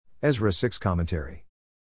Ezra 6 Commentary.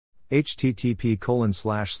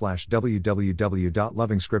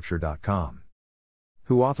 http://www.lovingscripture.com.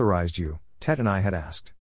 Who authorized you? Tattenai had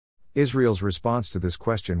asked. Israel's response to this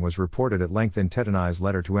question was reported at length in Tattenai's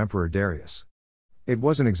letter to Emperor Darius. It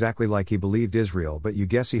wasn't exactly like he believed Israel, but you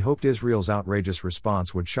guess he hoped Israel's outrageous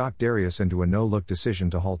response would shock Darius into a no-look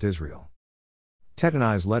decision to halt Israel.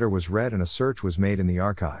 Tattenai's letter was read and a search was made in the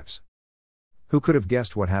archives. Who could have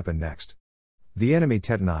guessed what happened next? The enemy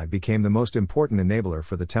Tattenai became the most important enabler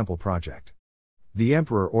for the temple project. The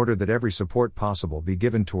emperor ordered that every support possible be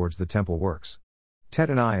given towards the temple works.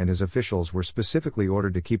 Tattenai and his officials were specifically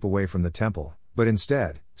ordered to keep away from the temple, but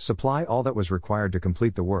instead, supply all that was required to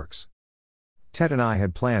complete the works. Tattenai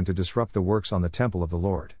had planned to disrupt the works on the temple of the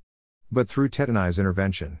Lord. But through Tattenai's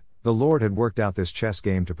intervention, the Lord had worked out this chess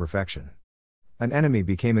game to perfection. An enemy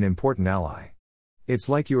became an important ally. It's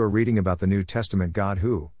like you are reading about the New Testament God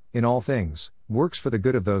who, in all things, works for the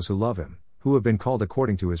good of those who love Him, who have been called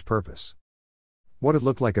according to His purpose. What had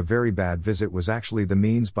looked like a very bad visit was actually the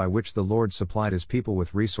means by which the Lord supplied His people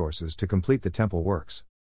with resources to complete the temple works.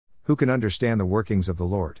 Who can understand the workings of the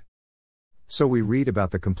Lord? So we read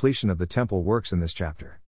about the completion of the temple works in this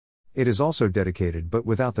chapter. It is also dedicated but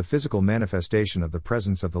without the physical manifestation of the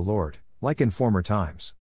presence of the Lord, like in former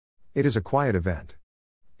times. It is a quiet event.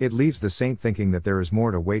 It leaves the saint thinking that there is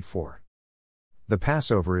more to wait for. The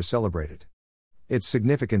Passover is celebrated. Its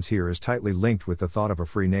significance here is tightly linked with the thought of a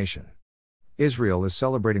free nation. Israel is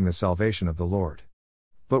celebrating the salvation of the Lord.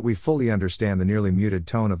 But we fully understand the nearly muted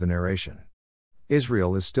tone of the narration.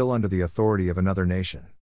 Israel is still under the authority of another nation.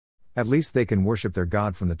 At least they can worship their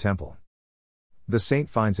God from the temple. The saint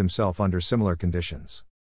finds himself under similar conditions.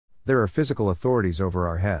 There are physical authorities over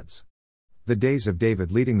our heads. The days of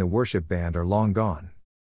David leading the worship band are long gone.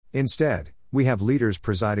 Instead, we have leaders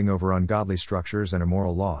presiding over ungodly structures and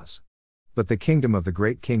immoral laws. But the kingdom of the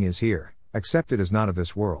great King is here, except it is not of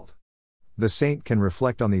this world. The saint can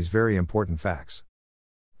reflect on these very important facts.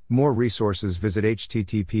 More resources visit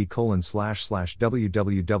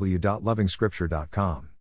http://www.lovingscripture.com.